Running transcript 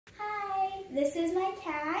this is my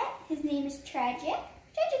cat. His name is Tragic.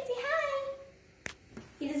 Tragic, say hi.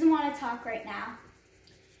 He doesn't want to talk right now.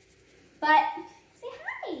 But say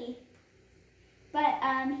hi.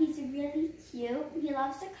 But he's really cute. He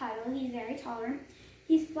loves to cuddle. He's very tolerant.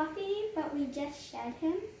 He's fluffy, but we just shed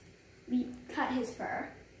him. We cut his fur.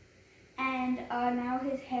 And now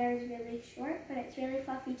his hair is really short, but it's really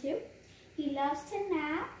fluffy too. He loves to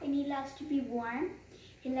nap and he loves to be warm.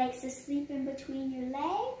 He likes to sleep in between your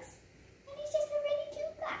legs. And he's just a really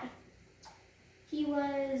cute guy. He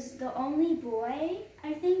was the only boy,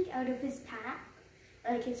 I think, out of his pack,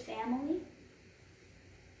 like his family.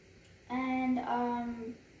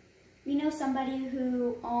 And we know somebody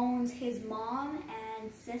who owns his mom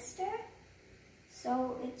and sister.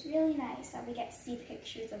 So it's really nice that we get to see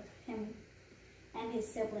pictures of him and his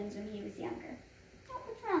siblings when he was younger. Oh,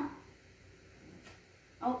 what's wrong?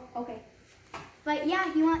 Oh, okay. But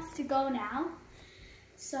yeah, he wants to go now.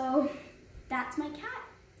 So that's my cat.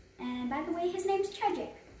 And by the way, his name's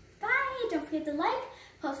Tragic. Bye! Don't forget to like,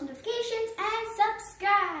 post notifications, and subscribe.